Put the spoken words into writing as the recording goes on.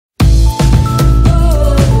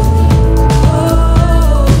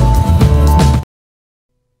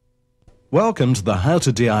Welcome to the How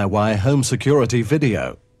to DIY Home Security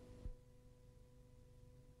video.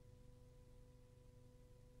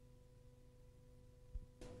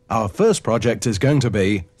 Our first project is going to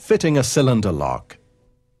be fitting a cylinder lock.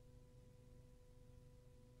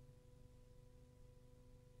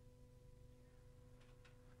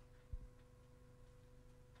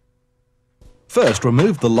 First,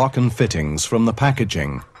 remove the lock and fittings from the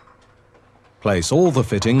packaging. Place all the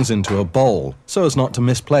fittings into a bowl so as not to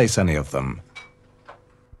misplace any of them.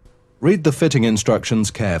 Read the fitting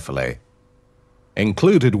instructions carefully.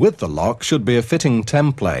 Included with the lock should be a fitting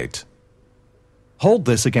template. Hold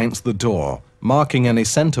this against the door, marking any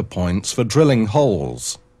center points for drilling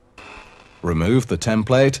holes. Remove the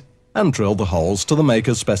template and drill the holes to the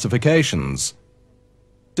maker's specifications.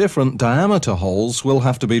 Different diameter holes will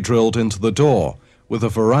have to be drilled into the door with a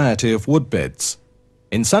variety of wood bits.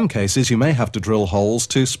 In some cases, you may have to drill holes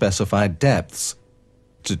to specified depths.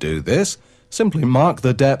 To do this, simply mark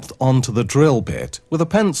the depth onto the drill bit with a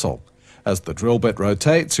pencil. As the drill bit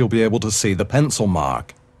rotates, you'll be able to see the pencil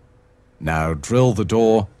mark. Now drill the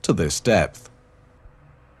door to this depth.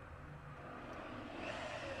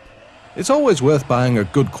 It's always worth buying a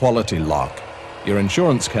good quality lock. Your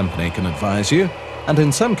insurance company can advise you, and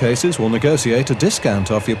in some cases will negotiate a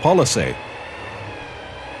discount off your policy.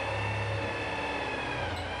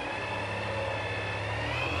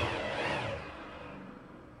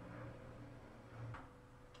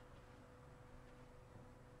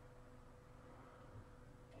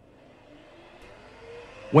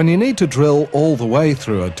 When you need to drill all the way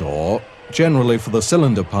through a door, generally for the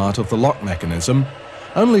cylinder part of the lock mechanism,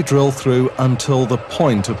 only drill through until the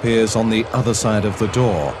point appears on the other side of the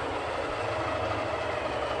door.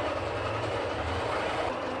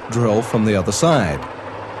 Drill from the other side.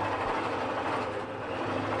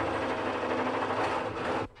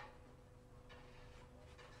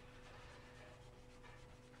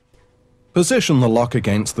 Position the lock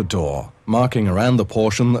against the door, marking around the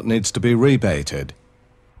portion that needs to be rebaited.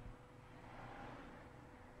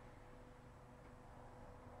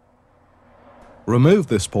 Remove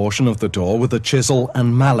this portion of the door with a chisel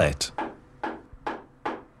and mallet.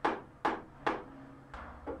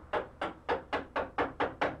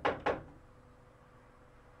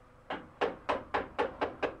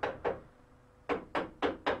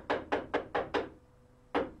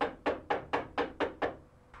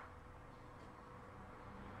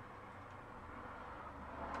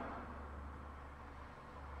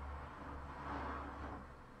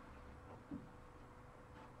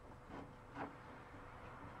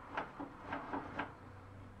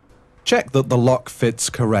 Check that the lock fits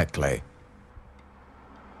correctly.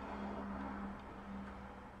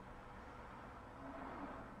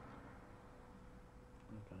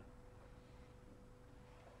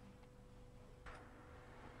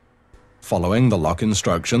 Following the lock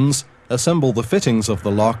instructions, assemble the fittings of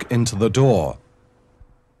the lock into the door.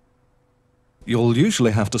 You'll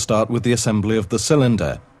usually have to start with the assembly of the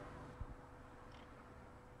cylinder.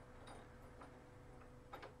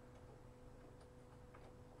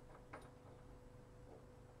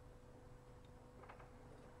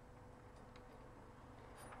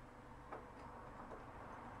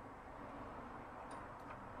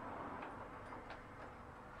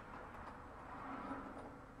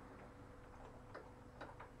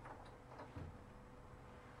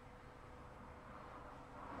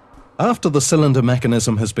 After the cylinder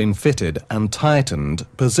mechanism has been fitted and tightened,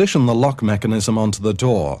 position the lock mechanism onto the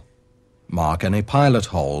door. Mark any pilot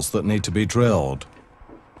holes that need to be drilled.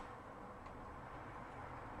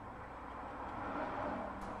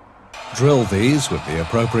 Drill these with the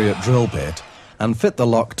appropriate drill bit and fit the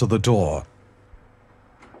lock to the door.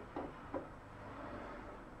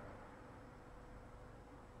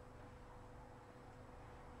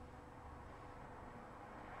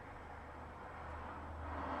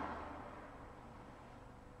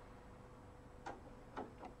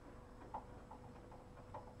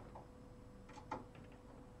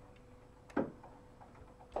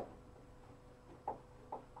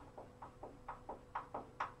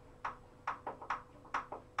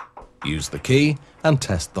 Use the key and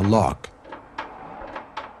test the lock.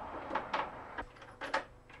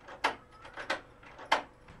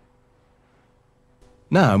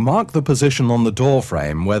 Now mark the position on the door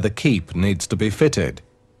frame where the keep needs to be fitted.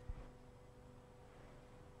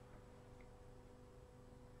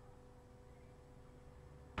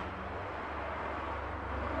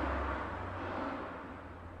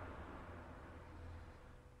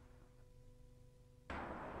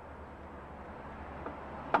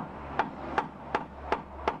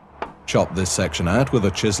 Chop this section out with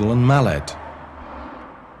a chisel and mallet.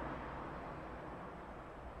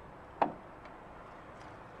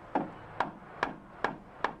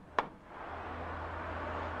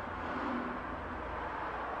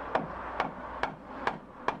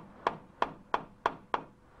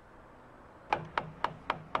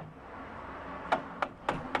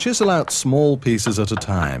 Chisel out small pieces at a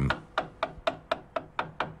time.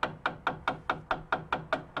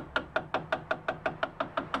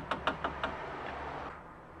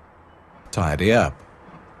 Tidy up.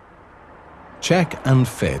 Check and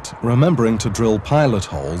fit, remembering to drill pilot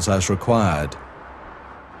holes as required.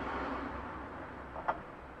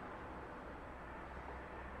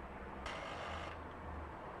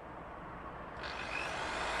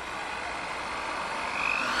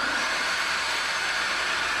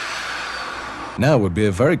 Now would be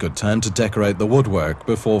a very good time to decorate the woodwork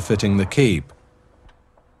before fitting the keep.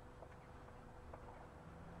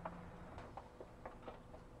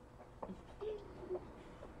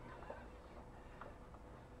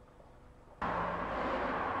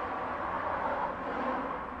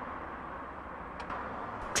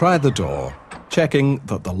 Try the door, checking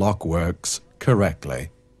that the lock works correctly.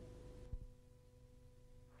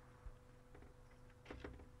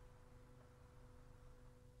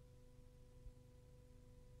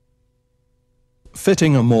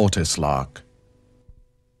 Fitting a mortise lock.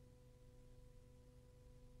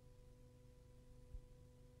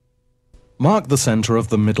 Mark the center of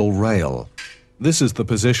the middle rail. This is the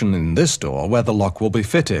position in this door where the lock will be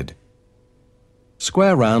fitted.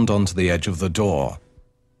 Square round onto the edge of the door.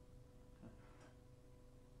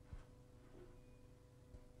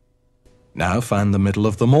 Now find the middle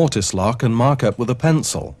of the mortise lock and mark up with a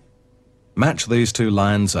pencil. Match these two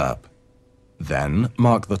lines up. Then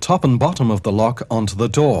mark the top and bottom of the lock onto the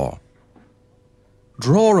door.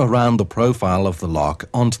 Draw around the profile of the lock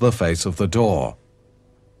onto the face of the door.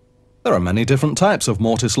 There are many different types of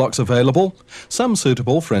mortise locks available, some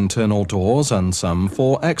suitable for internal doors and some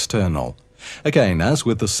for external. Again, as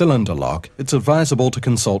with the cylinder lock, it's advisable to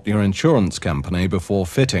consult your insurance company before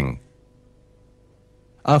fitting.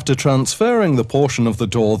 After transferring the portion of the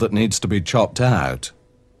door that needs to be chopped out,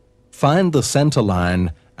 find the center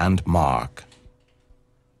line and mark.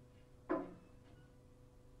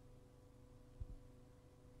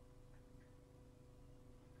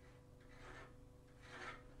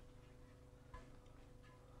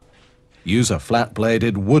 Use a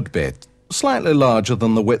flat-bladed wood bit, slightly larger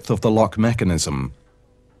than the width of the lock mechanism.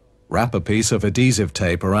 Wrap a piece of adhesive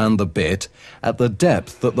tape around the bit at the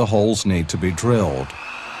depth that the holes need to be drilled.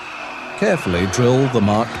 Carefully drill the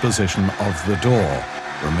marked position of the door,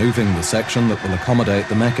 removing the section that will accommodate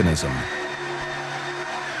the mechanism.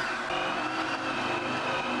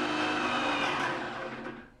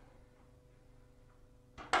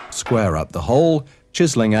 Square up the hole,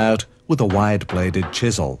 chiseling out with a wide-bladed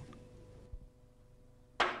chisel.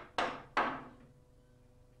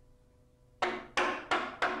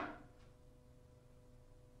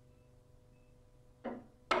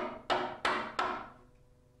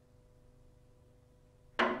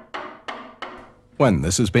 When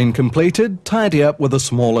this has been completed, tidy up with a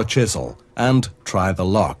smaller chisel and try the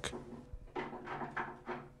lock.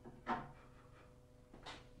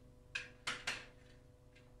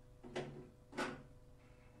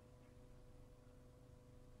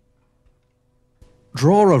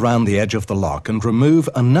 Draw around the edge of the lock and remove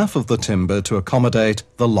enough of the timber to accommodate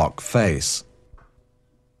the lock face.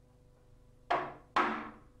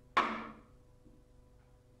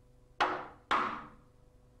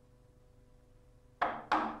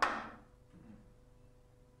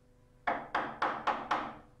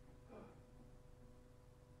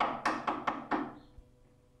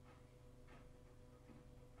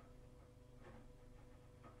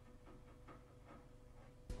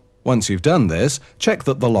 Once you've done this, check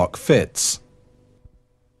that the lock fits.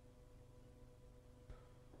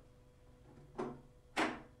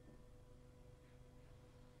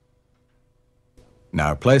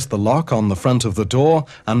 Now place the lock on the front of the door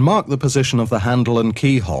and mark the position of the handle and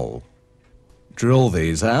keyhole. Drill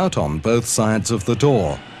these out on both sides of the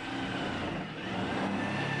door.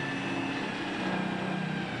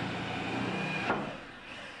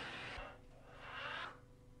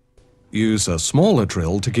 Use a smaller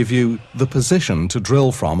drill to give you the position to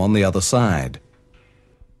drill from on the other side.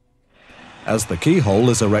 As the keyhole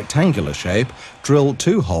is a rectangular shape, drill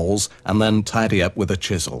 2 holes and then tidy up with a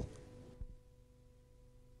chisel.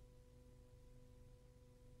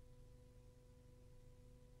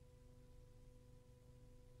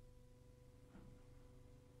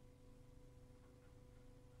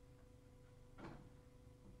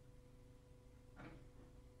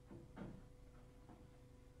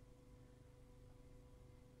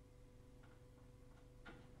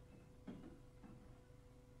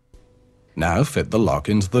 Now fit the lock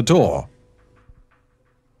into the door.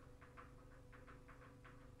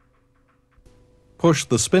 Push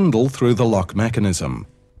the spindle through the lock mechanism.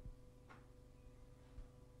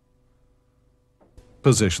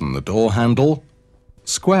 Position the door handle,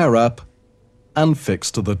 square up, and fix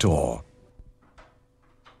to the door.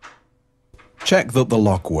 Check that the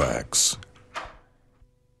lock works.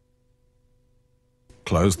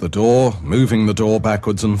 Close the door, moving the door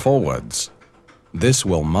backwards and forwards. This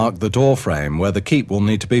will mark the door frame where the keep will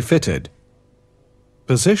need to be fitted.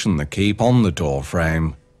 Position the keep on the door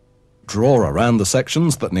frame. Draw around the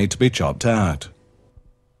sections that need to be chopped out.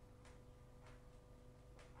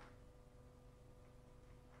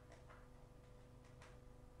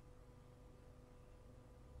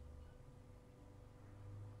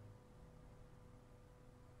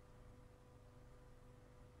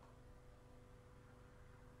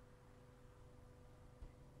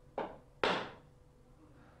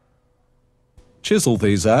 Chisel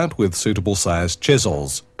these out with suitable sized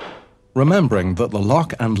chisels, remembering that the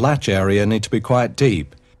lock and latch area need to be quite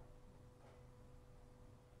deep.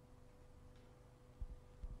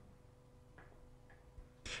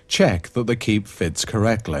 Check that the keep fits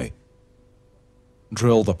correctly.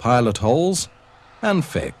 Drill the pilot holes and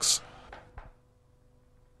fix.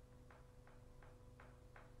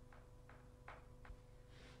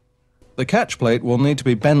 The catch plate will need to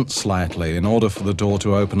be bent slightly in order for the door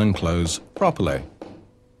to open and close properly.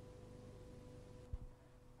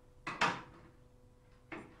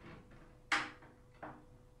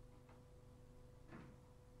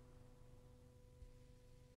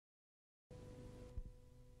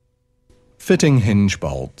 Fitting hinge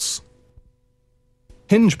bolts.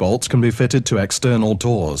 Hinge bolts can be fitted to external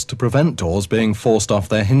doors to prevent doors being forced off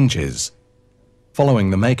their hinges. Following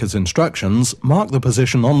the maker's instructions, mark the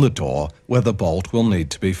position on the door where the bolt will need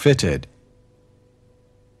to be fitted.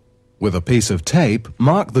 With a piece of tape,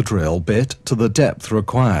 mark the drill bit to the depth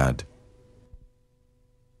required.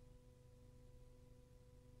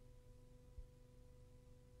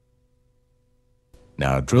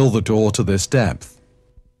 Now drill the door to this depth.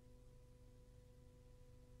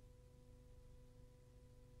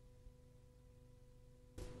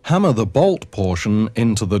 Hammer the bolt portion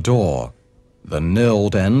into the door. The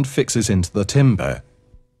knurled end fixes into the timber.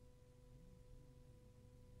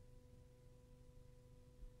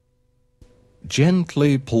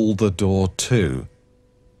 Gently pull the door to.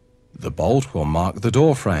 The bolt will mark the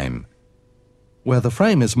door frame. Where the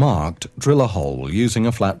frame is marked, drill a hole using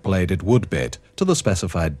a flat-bladed wood bit to the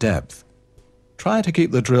specified depth. Try to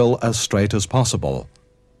keep the drill as straight as possible.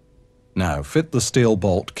 Now fit the steel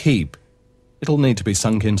bolt keep. It'll need to be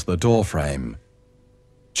sunk into the door frame.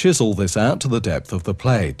 Chisel this out to the depth of the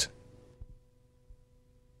plate.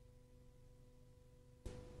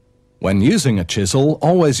 When using a chisel,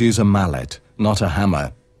 always use a mallet, not a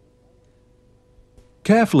hammer.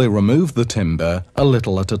 Carefully remove the timber a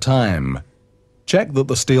little at a time. Check that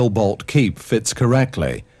the steel bolt keep fits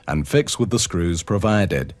correctly and fix with the screws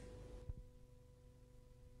provided.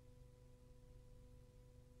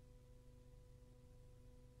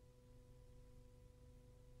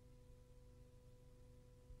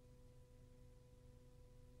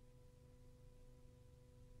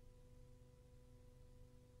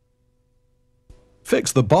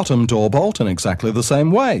 Fix the bottom door bolt in exactly the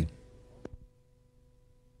same way.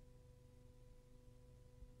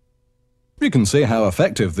 You can see how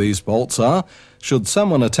effective these bolts are should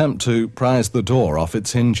someone attempt to prise the door off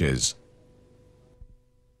its hinges.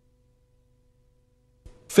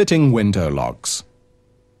 Fitting window locks.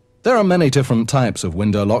 There are many different types of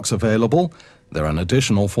window locks available. They're an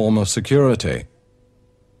additional form of security.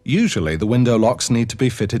 Usually the window locks need to be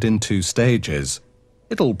fitted in 2 stages.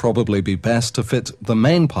 It'll probably be best to fit the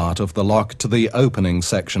main part of the lock to the opening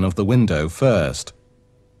section of the window first.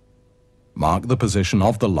 Mark the position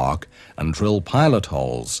of the lock and drill pilot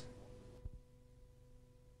holes.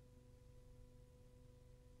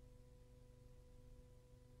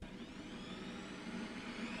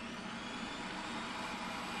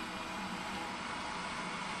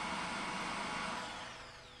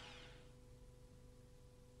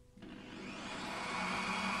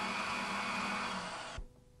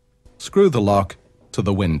 Screw the lock to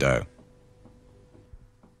the window.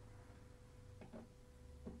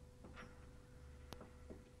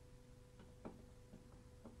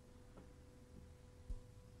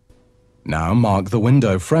 Now mark the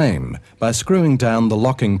window frame by screwing down the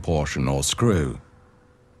locking portion or screw.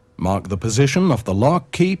 Mark the position of the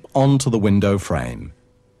lock keep onto the window frame.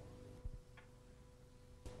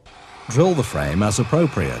 Drill the frame as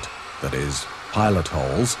appropriate, that is, pilot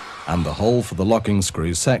holes and the hole for the locking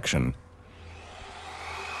screw section.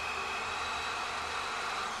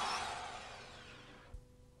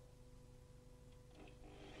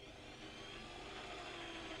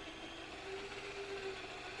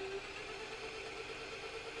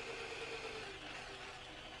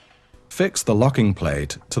 fix the locking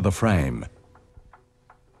plate to the frame.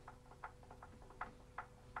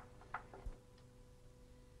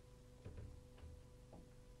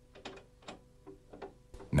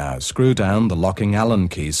 Now screw down the locking Allen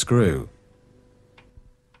key screw.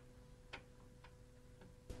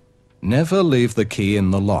 Never leave the key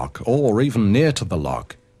in the lock or even near to the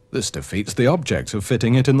lock. This defeats the object of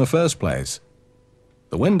fitting it in the first place.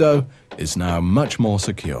 The window is now much more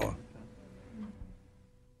secure.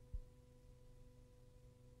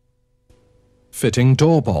 Fitting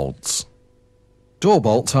door bolts. Door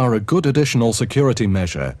bolts are a good additional security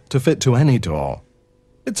measure to fit to any door.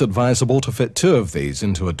 It's advisable to fit 2 of these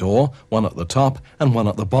into a door, one at the top and one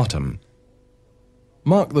at the bottom.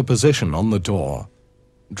 Mark the position on the door.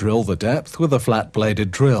 Drill the depth with a flat-bladed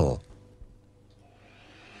drill.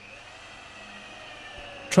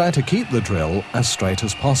 Try to keep the drill as straight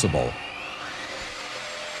as possible.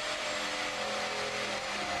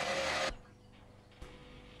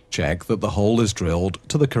 Check that the hole is drilled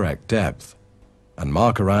to the correct depth, and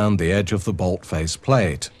mark around the edge of the bolt face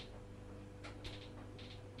plate.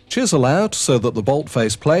 Chisel out so that the bolt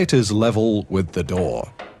face plate is level with the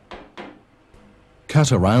door.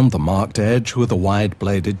 Cut around the marked edge with a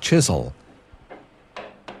wide-bladed chisel.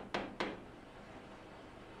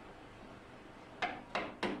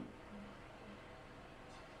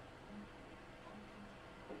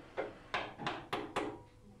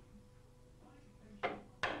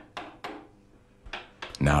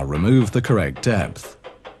 Now remove the correct depth.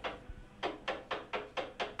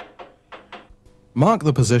 Mark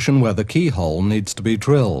the position where the keyhole needs to be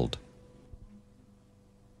drilled.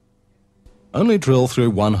 Only drill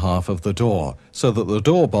through one half of the door, so that the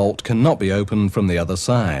door bolt cannot be opened from the other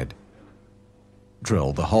side.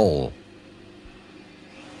 Drill the hole.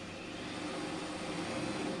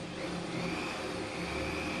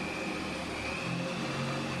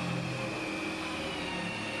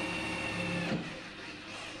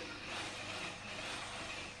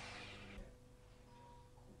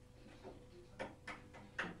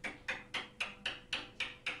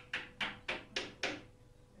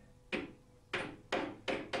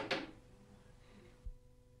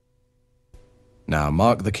 Now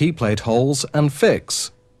mark the key plate holes and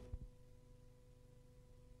fix.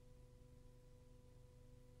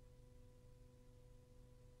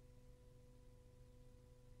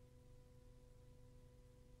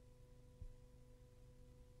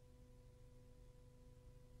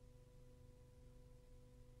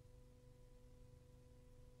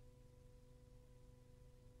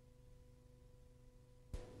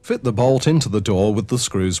 Fit the bolt into the door with the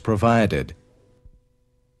screws provided.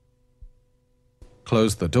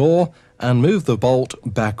 Close the door and move the bolt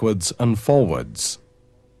backwards and forwards.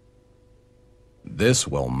 This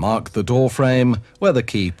will mark the door frame where the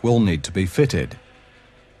key will need to be fitted.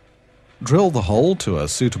 Drill the hole to a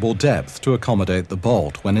suitable depth to accommodate the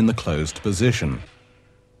bolt when in the closed position.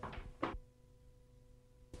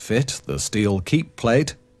 Fit the steel keep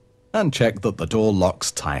plate and check that the door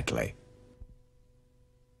locks tightly.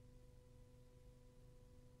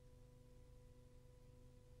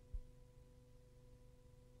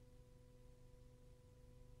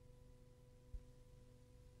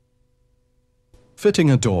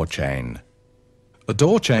 Fitting a door chain. A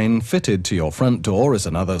door chain fitted to your front door is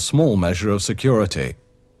another small measure of security.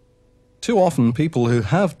 Too often people who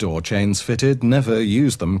have door chains fitted never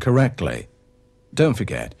use them correctly. Don't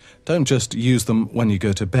forget, don't just use them when you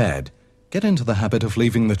go to bed. Get into the habit of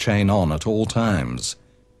leaving the chain on at all times.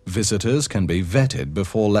 Visitors can be vetted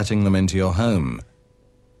before letting them into your home.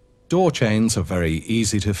 Door chains are very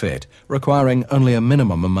easy to fit, requiring only a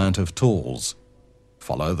minimum amount of tools.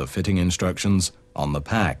 Follow the fitting instructions on the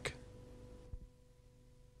pack.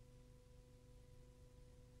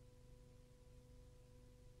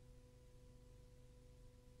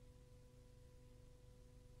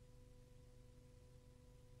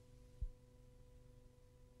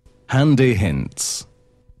 Handy hints.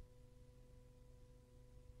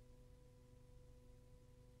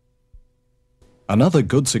 Another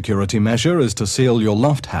good security measure is to seal your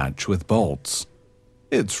loft hatch with bolts.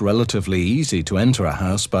 It's relatively easy to enter a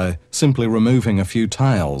house by simply removing a few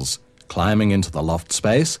tiles, climbing into the loft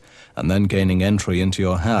space, and then gaining entry into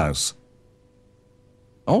your house.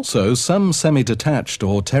 Also, some semi-detached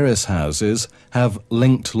or terrace houses have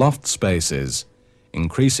linked loft spaces,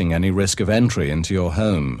 increasing any risk of entry into your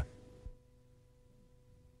home.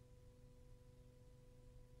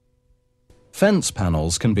 Fence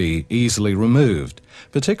panels can be easily removed,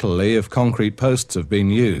 particularly if concrete posts have been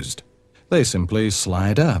used. They simply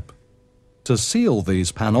slide up. To seal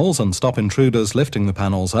these panels and stop intruders lifting the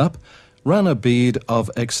panels up, run a bead of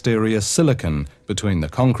exterior silicone between the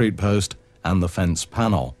concrete post and the fence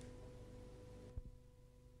panel.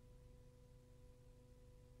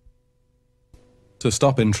 To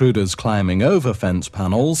stop intruders climbing over fence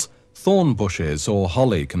panels, thorn bushes or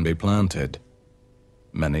holly can be planted.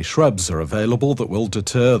 Many shrubs are available that will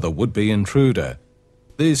deter the would-be intruder.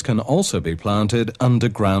 These can also be planted under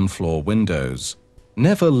ground floor windows.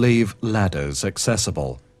 Never leave ladders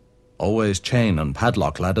accessible. Always chain and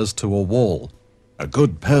padlock ladders to a wall. A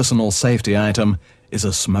good personal safety item is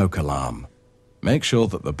a smoke alarm. Make sure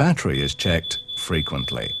that the battery is checked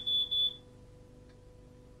frequently.